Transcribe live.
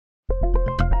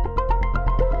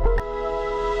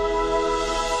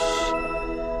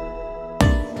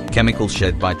Chemical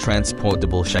Shed by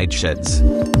Transportable Shade Sheds.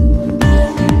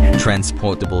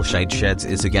 Transportable Shade Sheds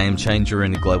is a game changer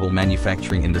in the global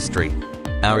manufacturing industry.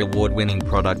 Our award-winning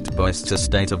product boasts a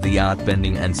state-of-the-art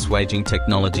bending and swaging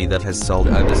technology that has sold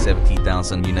over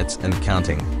 70,000 units and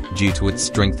counting, due to its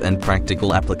strength and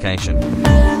practical application.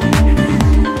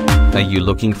 Are you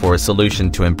looking for a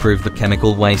solution to improve the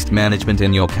chemical waste management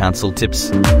in your council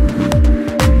tips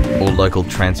or local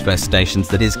transfer stations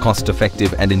that is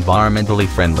cost-effective and environmentally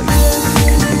friendly?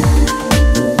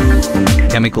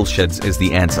 Chemical Sheds is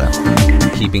the answer,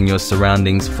 keeping your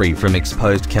surroundings free from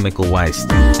exposed chemical waste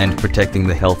and protecting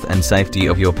the health and safety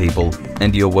of your people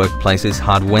and your workplace is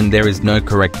hard when there is no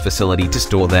correct facility to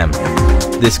store them.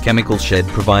 This chemical shed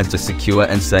provides a secure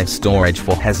and safe storage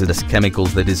for hazardous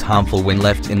chemicals that is harmful when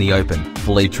left in the open,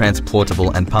 fully transportable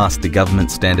and past the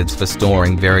government standards for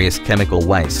storing various chemical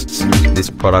wastes. This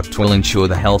product will ensure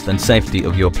the health and safety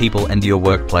of your people and your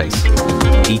workplace.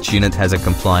 Each unit has a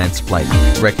compliance plate,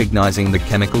 recognizing the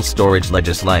chemical storage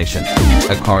legislation.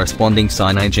 A corresponding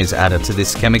signage is added to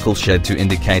this chemical shed to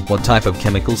indicate what type of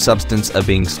chemical substance are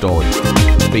being stored.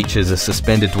 Features a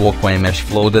suspended walkway mesh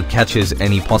floor that catches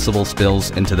any possible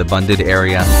spills into the bonded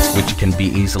area, which can be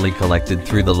easily collected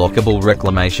through the lockable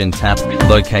reclamation tap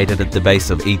located at the base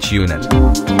of each unit.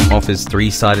 Offers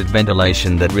three-sided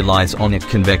ventilation that relies on a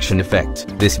convection effect.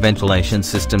 This ventilation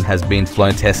system has been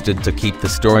flow tested to keep the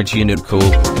storage unit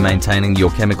cool, maintaining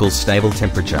your chemicals stable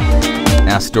temperature.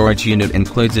 Our storage unit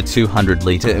includes a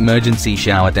 200-litre emergency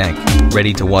shower tank,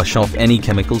 ready to wash off any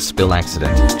chemical spill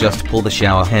accident. Just pull the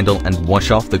shower handle and wash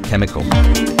off the chemical.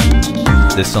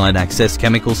 The side access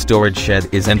chemical storage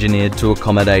shed is engineered to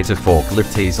accommodate a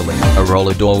forklift easily. A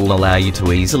roller door will allow you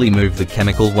to easily move the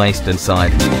chemical waste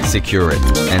inside, secure it,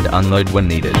 and unload when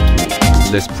needed.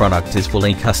 This product is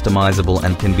fully customizable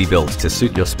and can be built to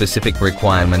suit your specific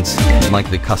requirements, like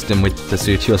the custom width to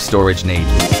suit your storage need.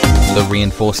 The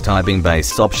reinforced tie-beam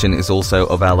base option is also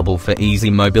available for easy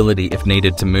mobility if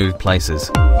needed to move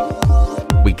places.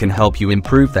 We can help you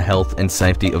improve the health and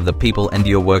safety of the people and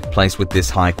your workplace with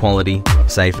this high-quality,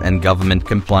 safe and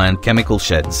government-compliant chemical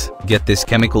sheds. Get this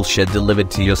chemical shed delivered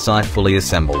to your site fully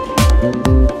assembled.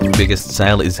 Biggest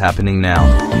sale is happening now.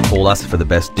 Call us for the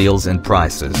best deals and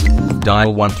prices.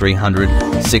 Dial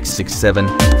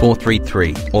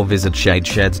 1300-667-433 or visit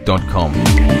shadesheds.com.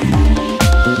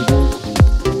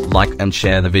 Like and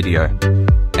share the video.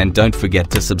 And don't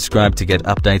forget to subscribe to get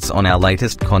updates on our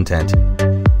latest content.